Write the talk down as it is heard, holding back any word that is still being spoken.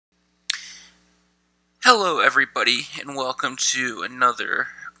Hello everybody, and welcome to another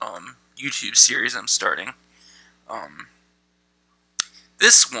YouTube series I'm starting. Um,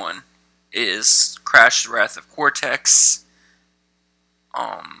 this one is Crash Wrath of Cortex.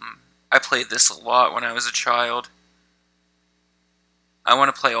 I played this a lot when I was a child. I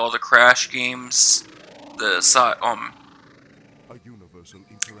want to play all the Crash games, A Universal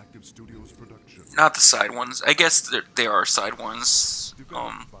Interactive Studios production. not the side ones. I guess they are side ones,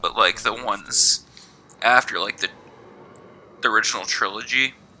 but like the ones after like the original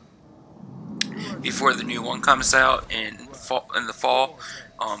trilogy, before the new one comes out in the fall.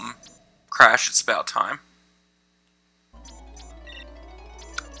 Crash, It's About Time.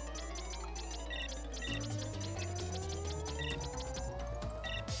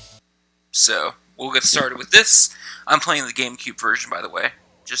 So we'll get started with this. I'm playing the GameCube version, by the way,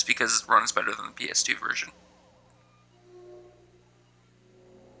 just because it runs better than the PS2 version.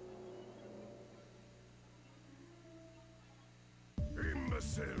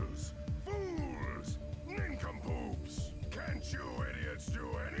 Imbeciles! Fools! Nincompoops! Can't you idiots do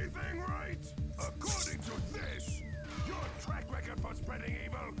anything right? According to this, your track record for spreading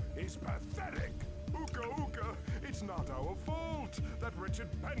evil is pathetic. Ooka ooka, it's not our fault that Richard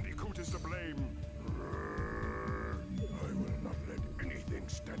Bandicoot is to blame. I will not let anything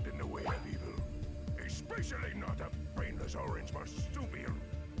stand in the way of evil, especially not a brainless orange marsupial.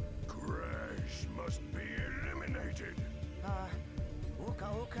 Crash must be eliminated. Uka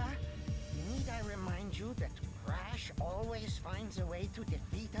Uka, need I remind you that Crash always finds a way to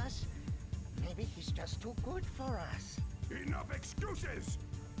defeat us? Maybe he's just too good for us. Enough excuses!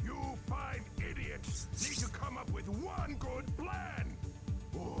 You fine idiots need to come up with one good plan!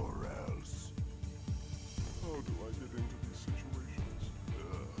 Or else... How do I get into these situations?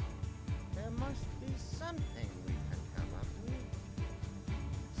 There must be something we can come up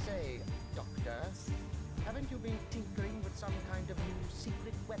with. Say, Doctor, haven't you been tinkering with some kind of new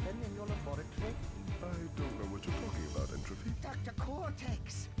secret weapon in your laboratory? I don't know what you're talking about, Entropy. Dr.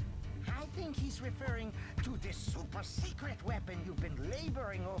 Cortex! I think he's referring to this super secret weapon you've been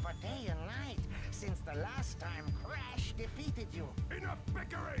laboring over day and night since the last time Crash defeated you. Enough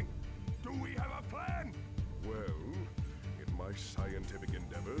bickering! Do we have a plan? Well, in my scientific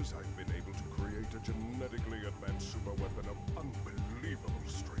endeavors, I've been able to create a genetically advanced superweapon of unbelievable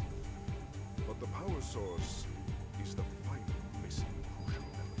strength. But the power source is the final missing crucial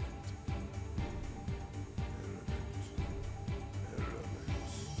element.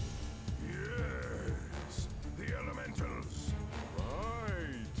 Elements. Yes, the elementals.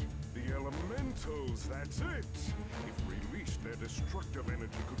 Right, the elementals, that's it. If released, their destructive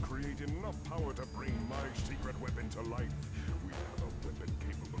energy could create enough power to bring my secret weapon to life. We'd have a weapon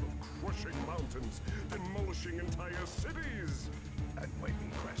capable of crushing mountains, demolishing entire cities, and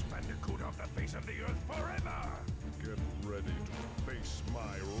wiping Crash Bandicoot off the face of the earth forever! Get ready to face my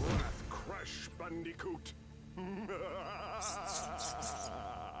wrath, Crash Bandicoot!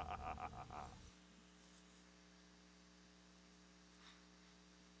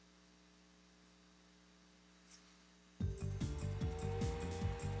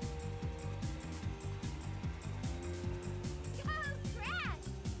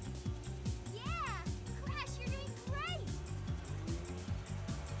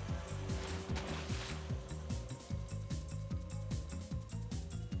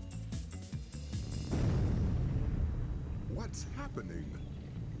 What's happening?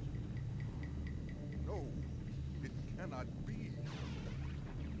 No, it cannot be.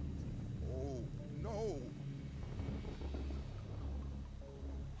 Oh, no!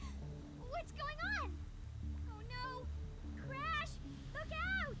 What's going on? Oh no! Crash! Look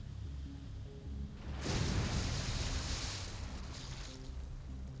out!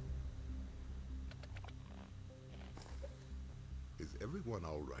 Is everyone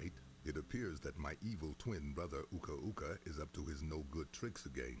all right? It appears that my evil twin brother Uka Uka is up to his no-good tricks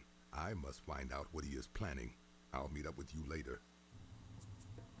again. I must find out what he is planning. I'll meet up with you later.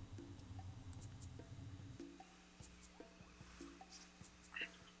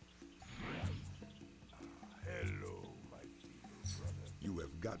 Hello, my feeble brother. You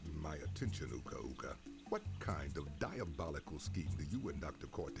have gotten my attention, Uka Uka. What kind of diabolical scheme do you and Dr.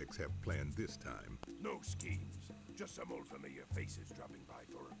 Cortex have planned this time? No schemes. Just some old familiar faces dropping by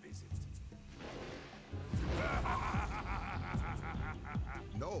for a visit.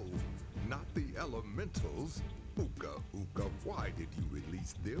 No, not the elementals. Uka Uka, why did you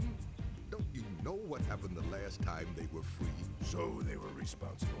release them? Don't you know what happened the last time they were free? So they were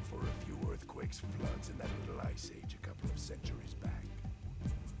responsible for a few earthquakes, floods, and that little ice age a couple of centuries back.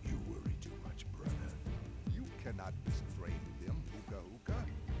 You worry too much, brother. You cannot restrain them, Uka Uka.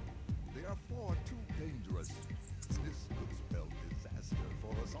 They are far too dangerous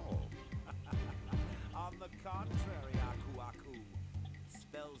contrary, Aku Aku. It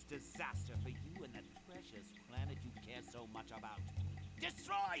spells disaster for you and that precious planet you care so much about.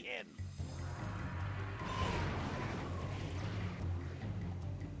 Destroy him!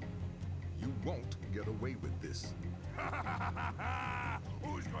 You won't get away with this.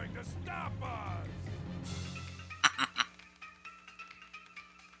 Who's going to stop us?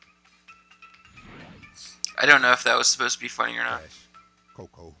 I don't know if that was supposed to be funny or not. Crash,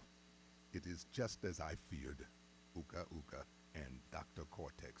 Coco, it is just as I feared. Uka Uka and Dr.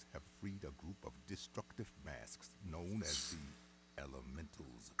 Cortex have freed a group of destructive masks known as the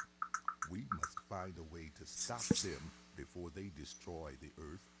Elementals. We must find a way to stop them before they destroy the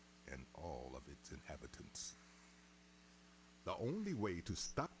Earth and all of its inhabitants. The only way to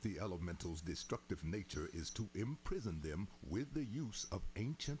stop the Elementals' destructive nature is to imprison them with the use of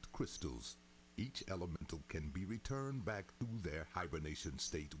ancient crystals. Each elemental can be returned back to their hibernation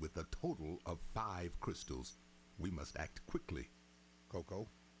state with a total of 5 crystals. We must act quickly. Coco,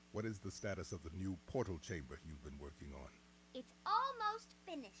 what is the status of the new portal chamber you've been working on? It's almost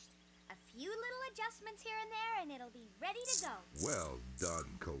finished. A few little adjustments here and there, and it'll be ready to go. Well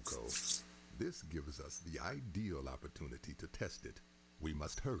done, Coco. This gives us the ideal opportunity to test it. We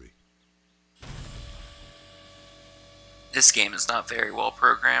must hurry. This game is not very well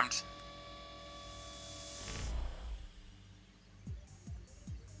programmed.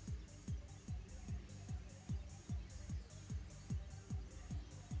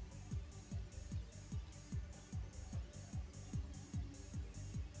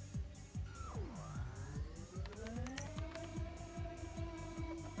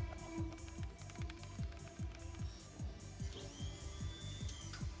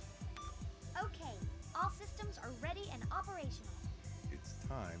 Okay, all systems are ready and operational. It's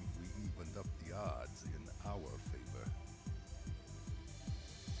time we evened up the odds in our favor.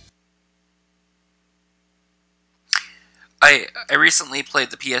 I recently played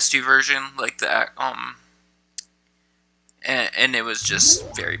the PS2 version, like the and it was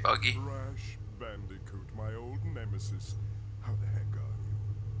just very buggy. Crash Bandicoot, my old nemesis. How the heck are you?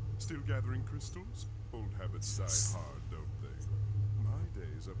 Still gathering crystals? Old habits die hard, don't they? My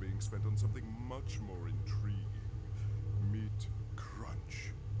days are being spent on something much more intriguing. Meet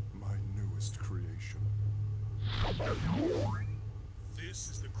Crunch, my newest creation. This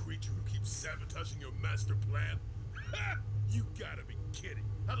is the creature who keeps sabotaging your master plan? Ha! You gotta be kidding.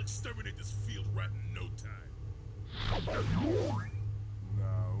 I'll exterminate this field rat in no time.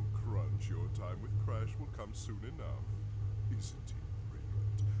 Now, Crunch, your time with Crash will come soon enough. Isn't he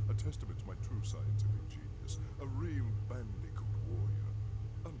brilliant? A testament to my true scientific genius. A real Bandicoot warrior.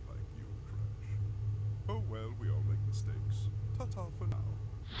 Unlike you, Crash. Oh well, we all make mistakes. Ta-ta for now.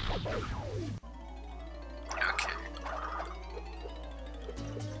 Okay.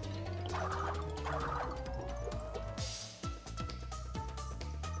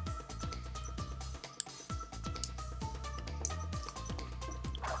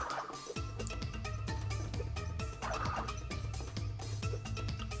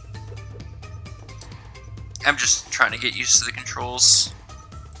 I'm just trying to get used to the controls.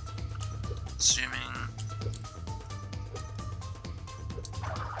 Assuming.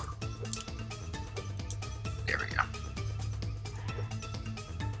 There we go.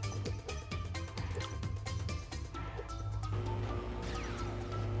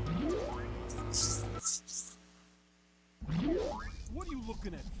 What are you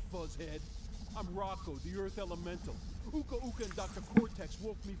looking at, fuzzhead? I'm Rocco, the Earth Elemental. Uka Uka and Dr. Cortex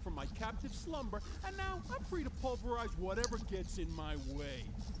woke me from my captive slumber, and now I'm free to pulverize whatever gets in my way.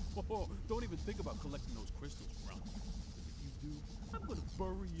 Oh, don't even think about collecting those crystals, Grunt. If you do, I'm gonna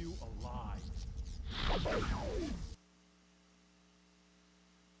bury you alive.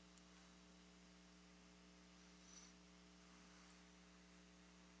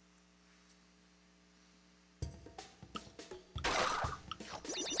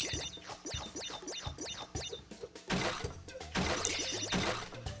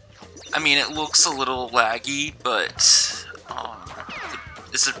 I mean, it looks a little laggy, but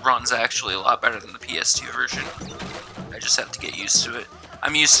this runs actually a lot better than the PS2 version. I just have to get used to it.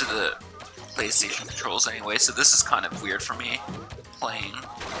 I'm used to the PlayStation controls anyway, so this is kind of weird for me, playing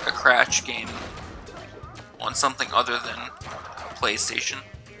a Crash game on something other than PlayStation.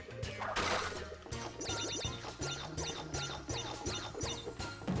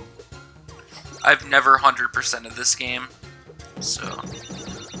 I've never 100%ed this game, so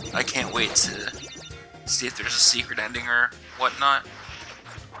I can't wait to see if there's a secret ending or whatnot.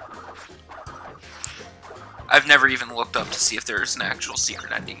 I've never even looked up to see if there's an actual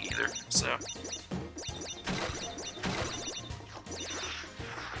secret ending either, so.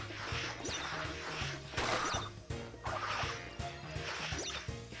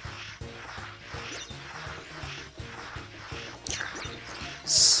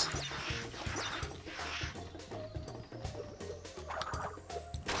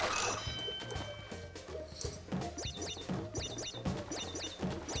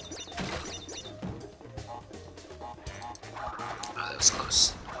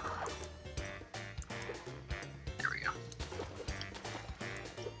 goes. There we go.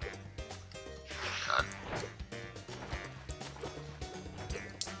 God.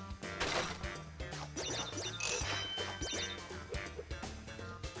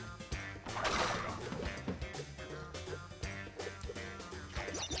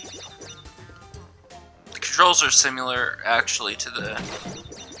 The controls are similar, actually, to the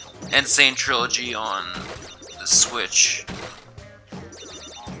Insane Trilogy on the Switch.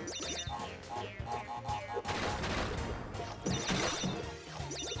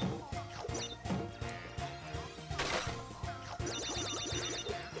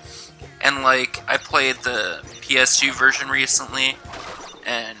 And like, I played the PS2 version recently,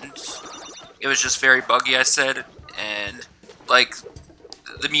 and it was just very buggy, I said, and like,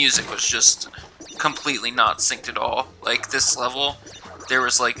 the music was just completely not synced at all. Like, this level, there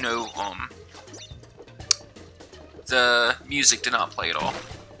was like no, the music did not play at all.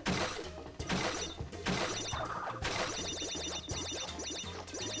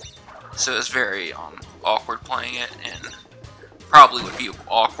 So it was very, awkward playing it, and probably would be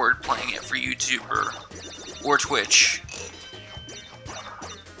awkward playing it for YouTube or Twitch.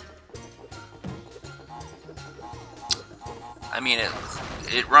 I mean,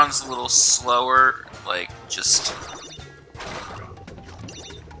 it runs a little slower, like, just...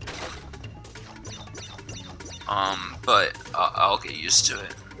 but I'll get used to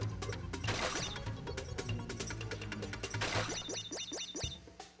it.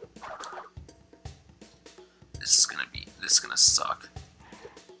 This is gonna suck.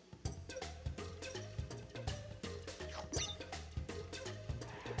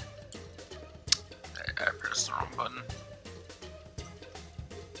 I pressed the wrong button.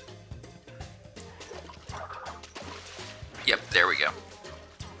 Yep, there we go.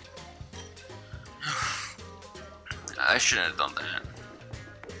 I shouldn't have done that.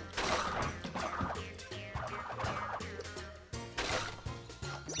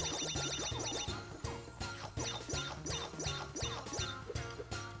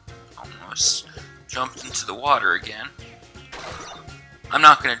 Almost jumped into the water again. I'm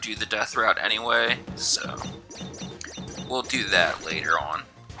not going to do the death route anyway, so we'll do that later on.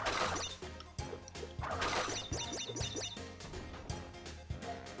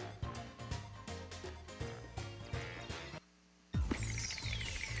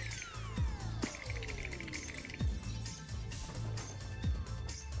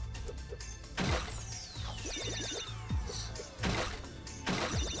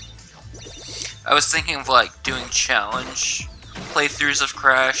 I was thinking of like doing challenge playthroughs of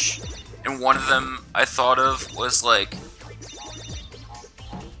Crash, and one of them I thought of was like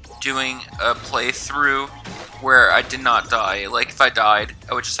doing a playthrough where I did not die. Like if I died,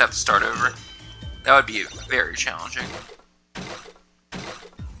 I would just have to start over. That would be very challenging.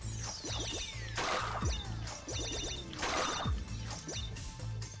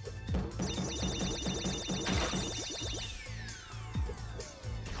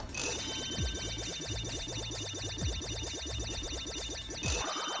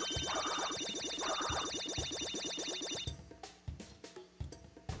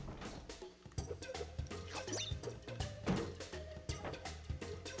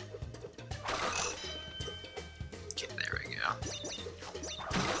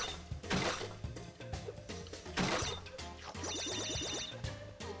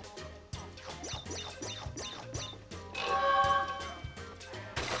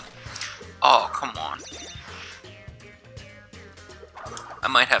 Oh, come on. I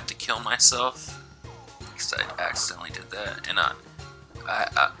might have to kill myself because I accidentally did that, and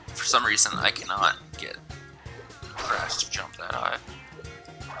I for some reason I cannot get Crash to jump that high.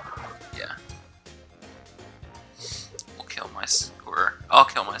 Yeah. I'll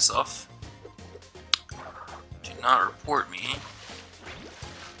kill myself. Do not report me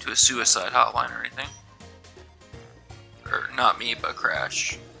to a suicide hotline or anything. Or not me, but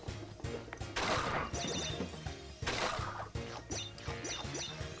Crash.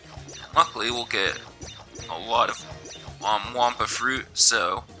 Luckily, we'll get a lot of Wampa fruit,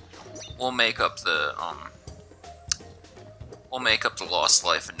 so we'll make up the lost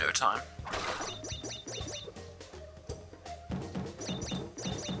life in no time.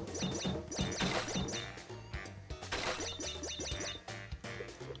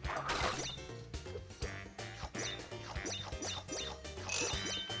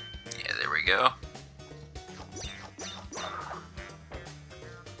 Yeah, there we go.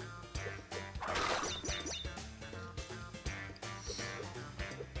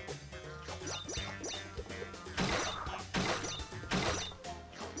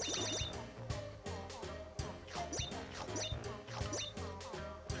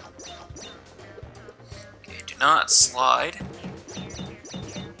 not slide.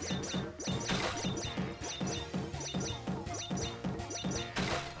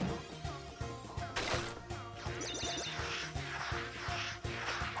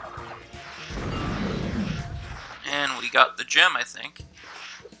 And we got the gem, I think.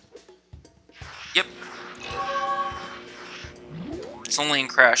 Yep. It's only in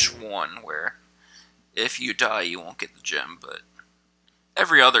Crash 1 where if you die you won't get the gem, but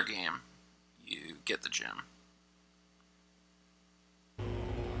every other game you get the gem.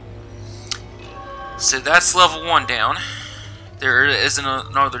 So that's level 1 down. There isn't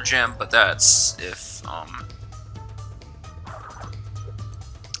another gem, but that's if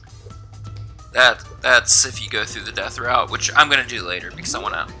that's if you go through the death route, which I'm gonna do later because I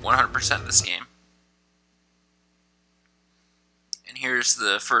want to 100% this game. And here's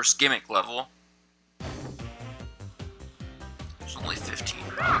the first gimmick level. There's only 15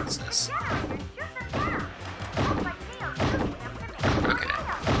 boxes. Okay.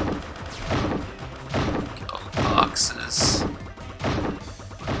 Get all the boxes.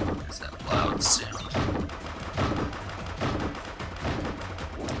 There's that loud sound.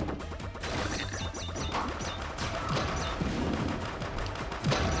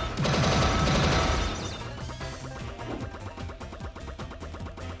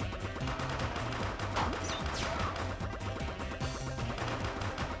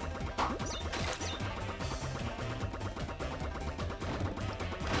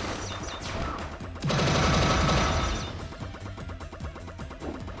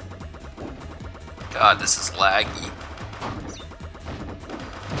 God, this is laggy.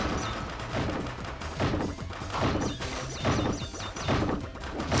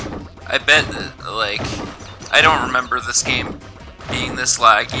 I bet that, like, I don't remember this game being this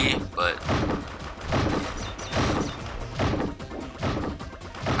laggy, but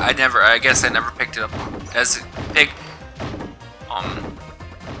I guess I never picked it up as a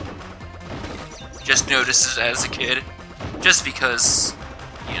just noticed it as a kid, just because,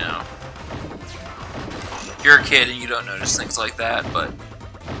 you know, you're a kid and you don't notice things like that, but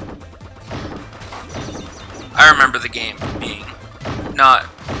I remember the game being not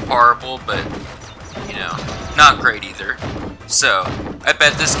horrible, but, you know, not great either. So, I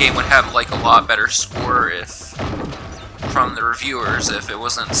bet this game would have, like, a lot better score from the reviewers if it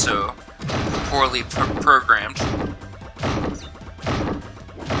wasn't so poorly programmed.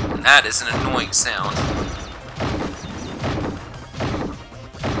 And that is an annoying sound.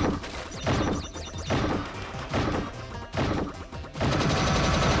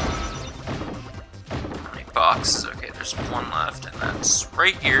 Boxes. Okay, there's one left, and that's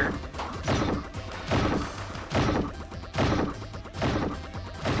right here.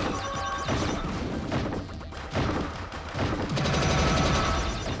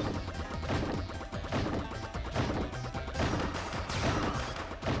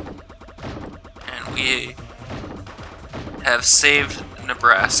 And we have saved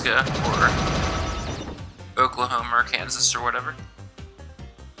Nebraska, or Oklahoma, or Kansas, or whatever.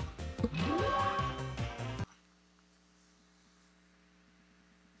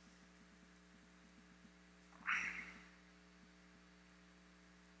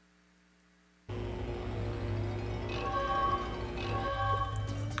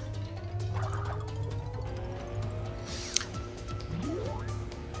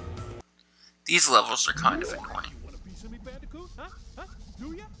 These levels are kind of annoying. You want a piece of me, Bandicoot? Huh? Huh?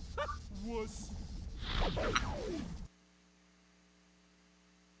 Do ya? Wuss.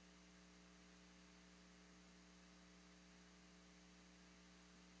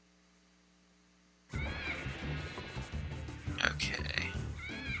 Okay.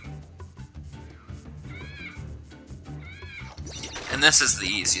 And this is the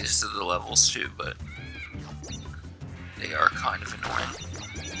easiest of the levels too, but they are kind of annoying.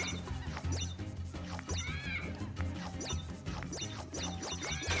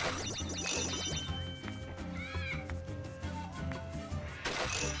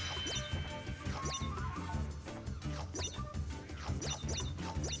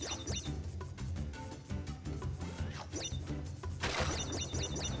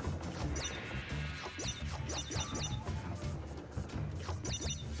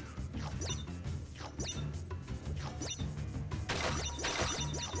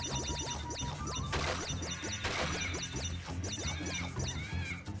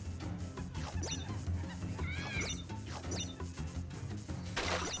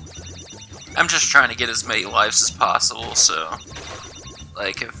 I'm just trying to get as many lives as possible, so,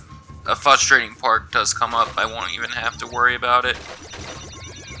 like, if a frustrating part does come up, I won't even have to worry about it.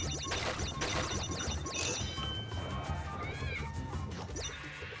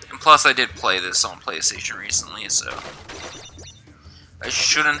 And plus I did play this on PlayStation recently, so I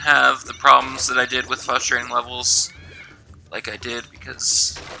shouldn't have the problems that I did with frustrating levels like I did,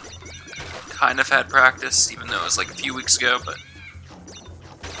 because I kind of had practice, even though it was like a few weeks ago, but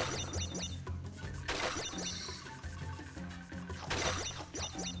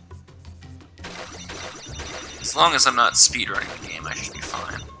as long as I'm not speedrunning the game, I should be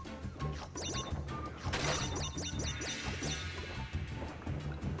fine.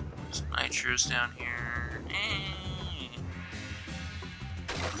 Some nitros down here.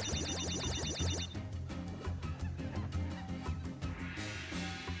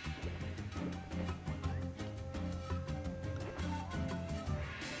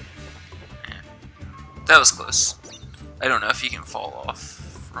 That was close. I don't know if you can fall off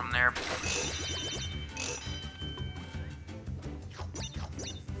from there.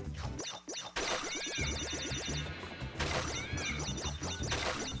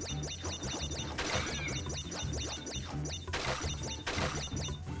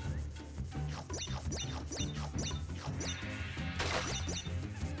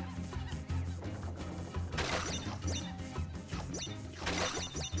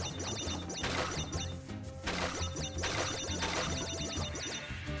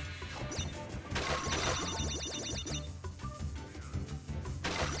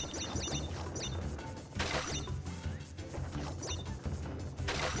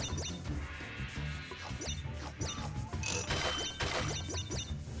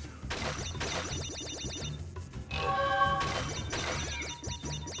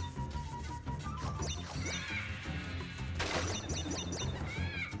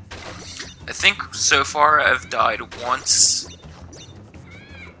 I think so far I've died once,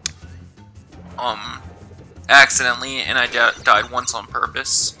 accidentally, and I died once on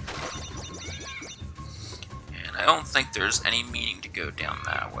purpose. And I don't think there's any meaning to go down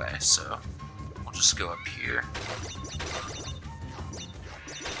that way, so we'll just go up here.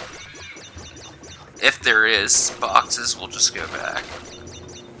 If there is boxes, we'll just go back.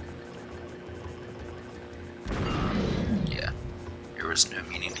 Yeah, there was no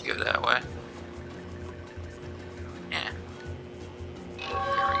meaning to go that way. Yeah.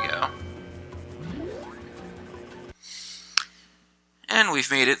 There we go. And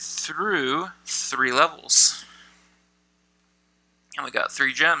we've made it through 3 levels. And we got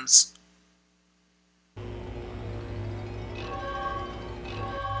 3 gems.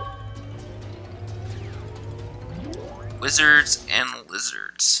 Wizards and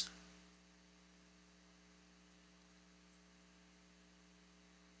lizards.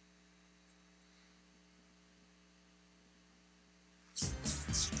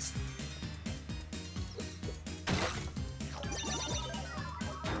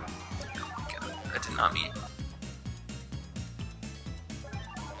 God, I did not mean.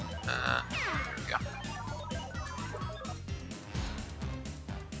 There we go.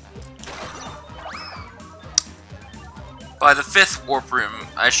 By the 5th warp room,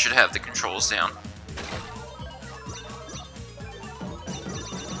 I should have the controls down.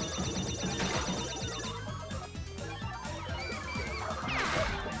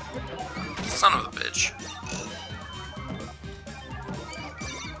 Son of a bitch.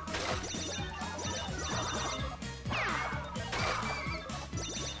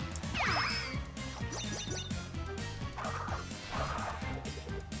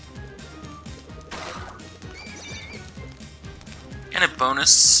 And a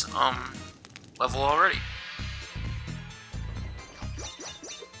bonus level already.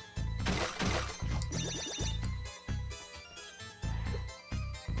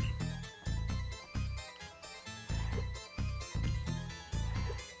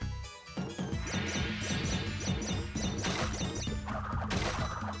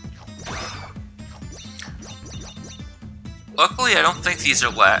 Luckily, I don't think these are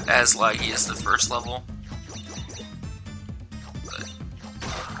as laggy as the first level.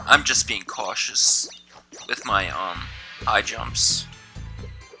 I'm just being cautious with my high jumps.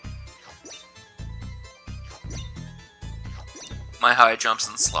 My high jumps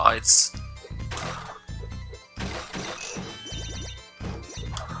and slides.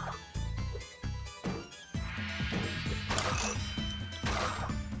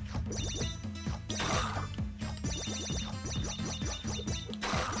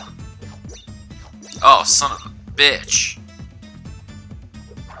 Oh, son of a bitch.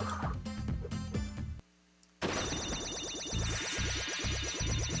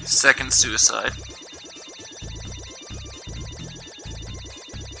 Second suicide.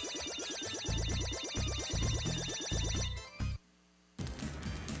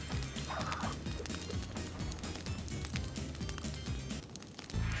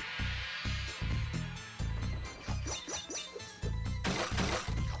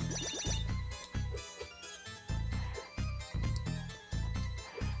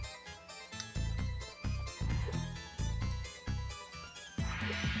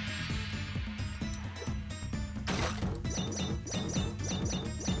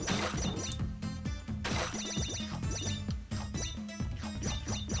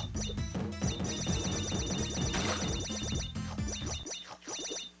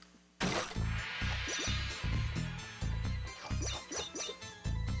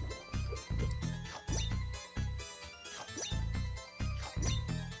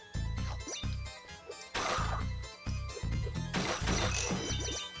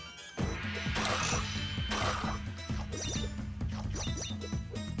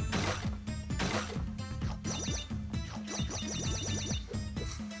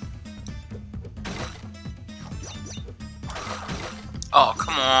 Oh,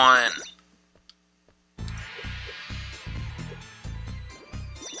 come on.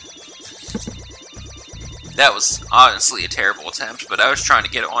 That was honestly a terrible attempt, but I was trying to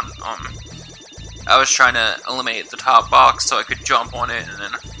get on, I was trying to eliminate the top box so I could jump on it and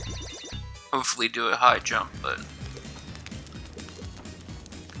then hopefully do a high jump, but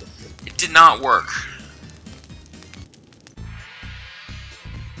it did not work.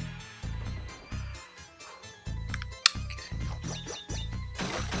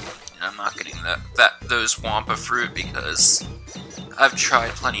 And I'm not getting those Wampa fruit because I've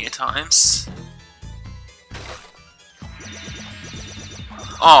tried plenty of times.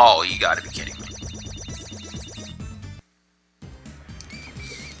 Oh, you gotta be kidding me.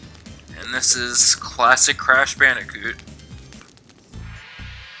 And this is classic Crash Bandicoot.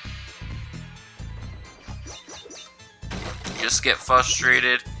 You just get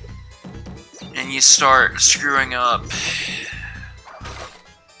frustrated and you start screwing up.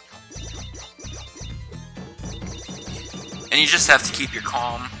 And you just have to keep your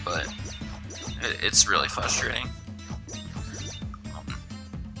calm, but it's really frustrating.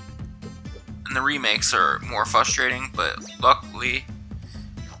 And the remakes are more frustrating, but luckily,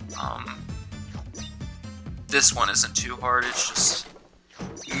 this one isn't too hard. It's just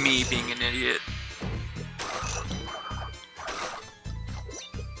me being an idiot.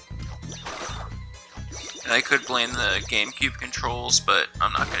 And I could blame the GameCube controls, but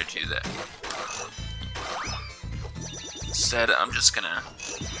I'm not going to do that. Instead, I'm just going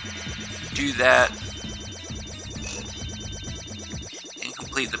to do that and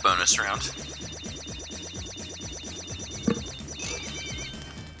complete the bonus round.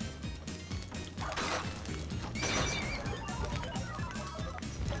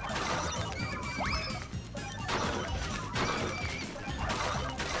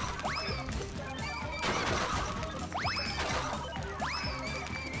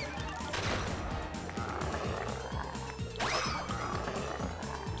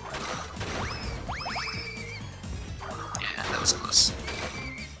 That was close.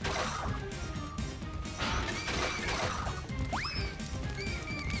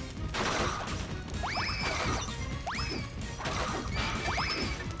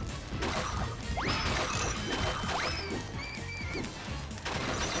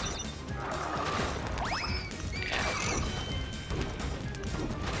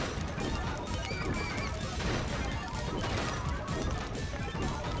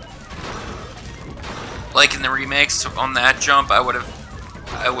 Like in the remakes, on that jump, I would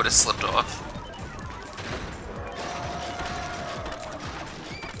have slipped off.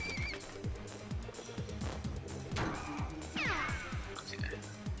 Okay.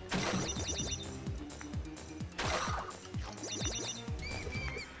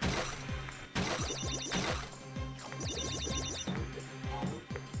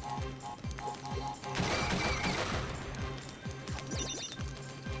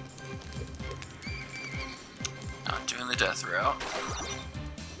 Not doing the death route.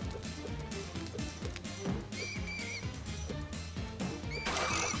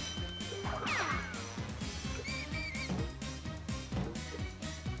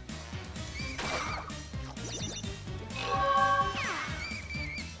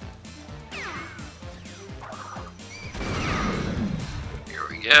 Here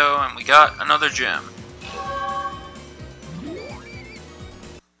we go, and we got another gem.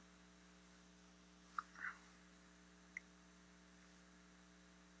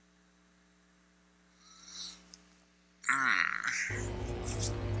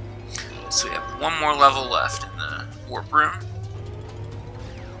 So we have one more level left in the warp room.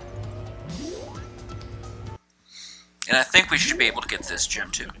 And I think we should be able to get this gem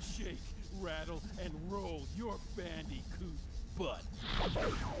too. Shake, rattle, and roll your Bandicoot butt.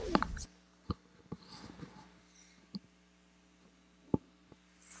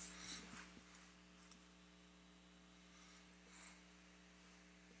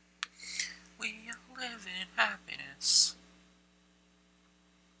 We live in happiness.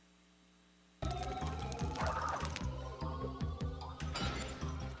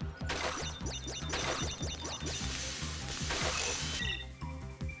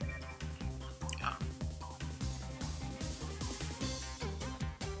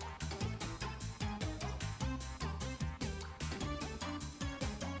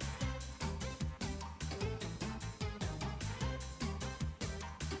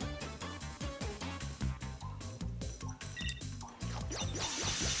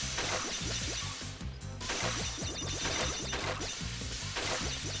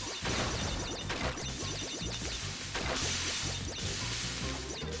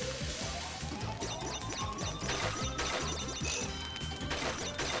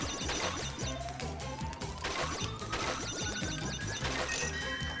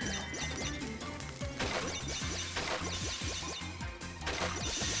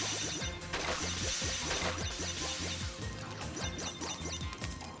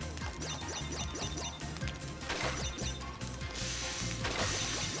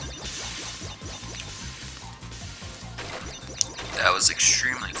 was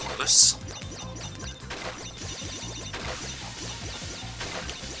extremely close.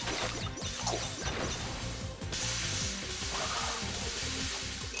 Cool.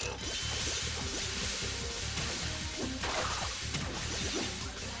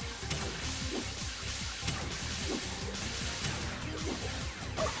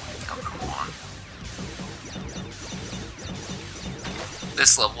 Oh, come on.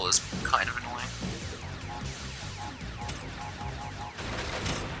 This level is kind of annoying.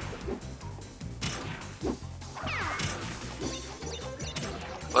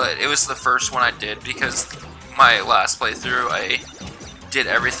 But it was the first one I did because my last playthrough I did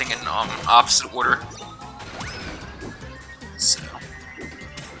everything in opposite order. So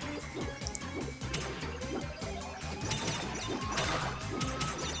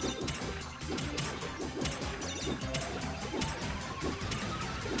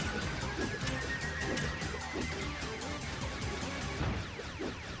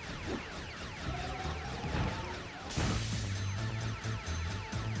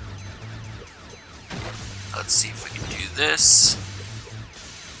let's see if we can do this.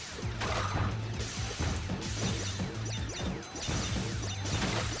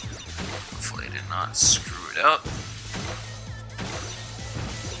 Hopefully I did not screw it up.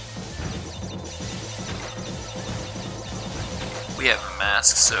 We have a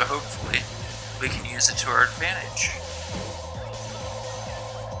mask, so hopefully we can use it to our advantage.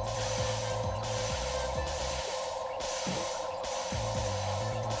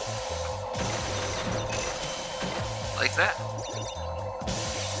 Like that.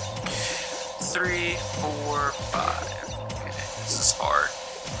 3, 4, 5. Okay, this is hard.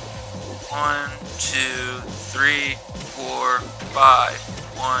 1, 2, 3, 4, 5.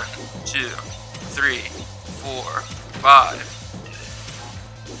 1, 2, 3, 4, 5.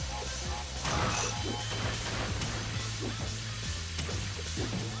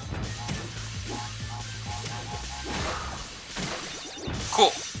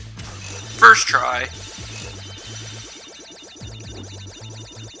 Cool. First try.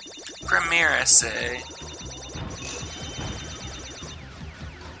 Premiere essay.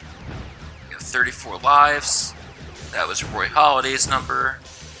 We have 34 lives. That was Roy Holiday's number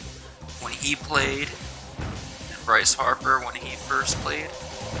when he played, and Bryce Harper when he first played.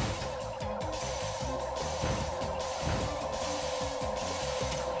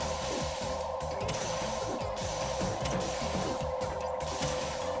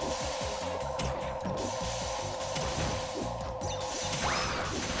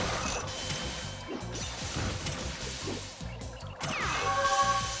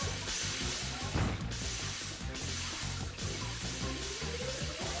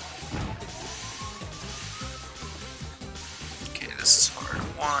 This is hard.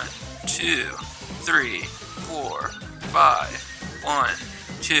 1, 2, 3, 4, 5. 1,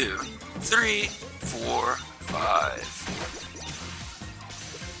 2, 3, 4, 5.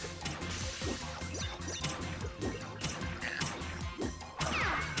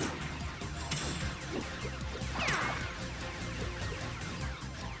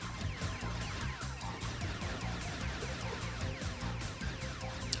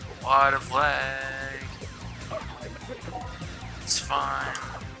 A lot of lag. It's fine.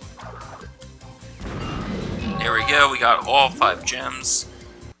 There we go, we got all 5 gems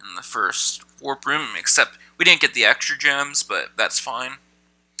in the first warp room, except we didn't get the extra gems, but that's fine.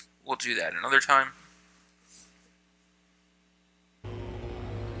 We'll do that another time.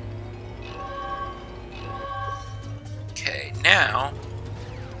 Okay, now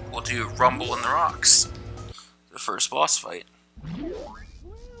we'll do Rumble in the Rocks, the first boss fight. Well,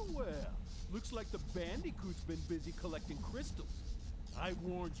 looks like the Bandicoot's been busy collecting crystals. I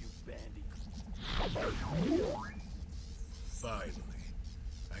warned you, Bandicoot. Finally,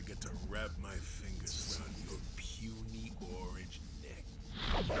 I get to wrap my fingers around your puny orange neck.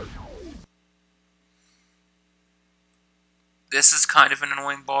 This is kind of an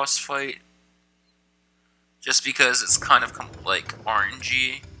annoying boss fight, just because it's kind of like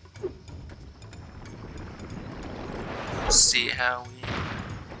RNG. We'll see how we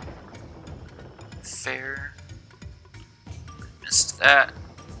fare. Missed that.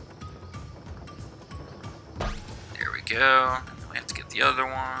 There we go. We have to get the other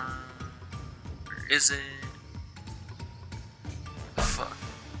one. Where is it? Fuck.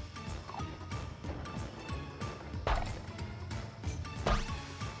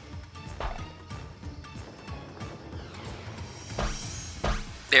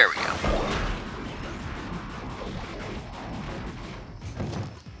 There we go.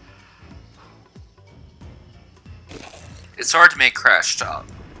 It's hard to make Crash stop.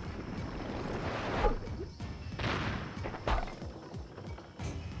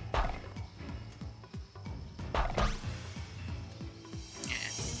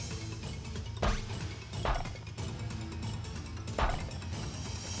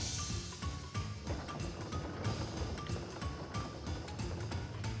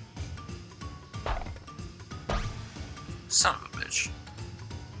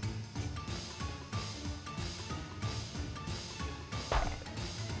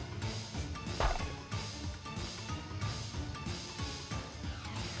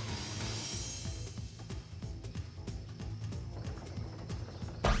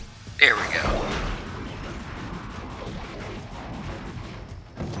 There we go.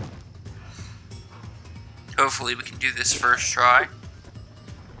 Hopefully we can do this first try.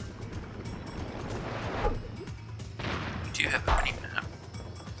 We do have a mini-map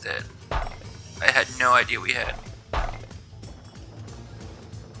that I had no idea we had.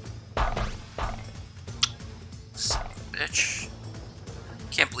 Son of a bitch.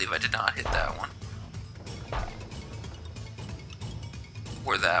 Can't believe I did not hit that one.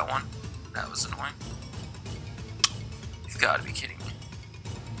 Or that one. That was annoying. You've got to be kidding me.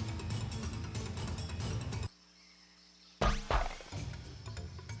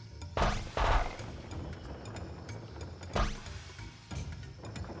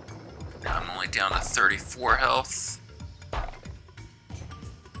 Now I'm only down to 34 health.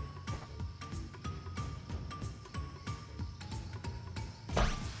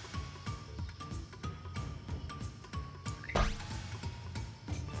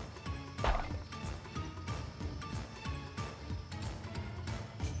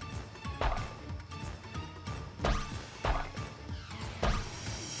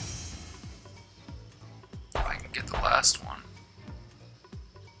 Get the last one.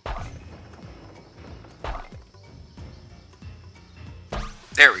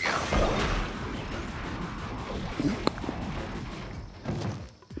 There we go.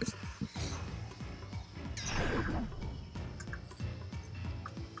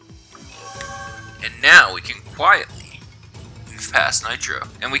 And now we can quietly move past Nitro.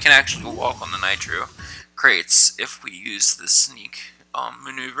 And we can actually walk on the Nitro crates if we use the sneak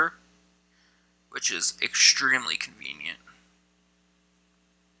maneuver, which is extremely convenient.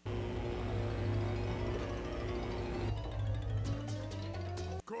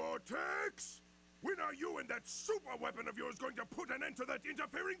 Cortex! When are you and that super weapon of yours going to put an end to that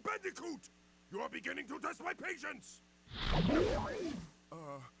interfering Bandicoot? You are beginning to test my patience!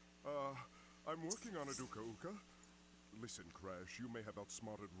 I'm working on it, Uka Uka. Listen, Crash, you may have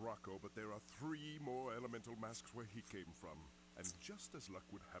outsmarted Rocco, but there are 3 more elemental masks where he came from. And just as luck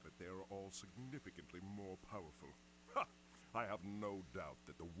would have it, they are all significantly more powerful. Ha! I have no doubt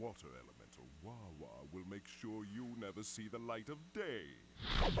that the water elemental, Wawa, will make sure you never see the light of day.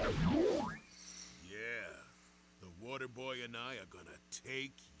 Yeah, the water boy and I are gonna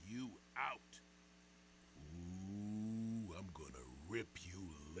take you out. Ooh, I'm gonna rip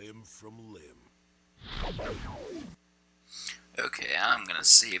you limb from limb. Okay, I'm gonna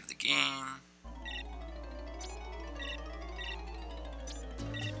save the game.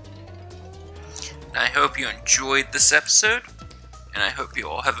 I hope you enjoyed this episode, and I hope you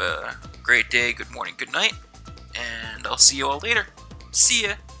all have a great day, good morning, good night, and I'll see you all later. See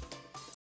ya!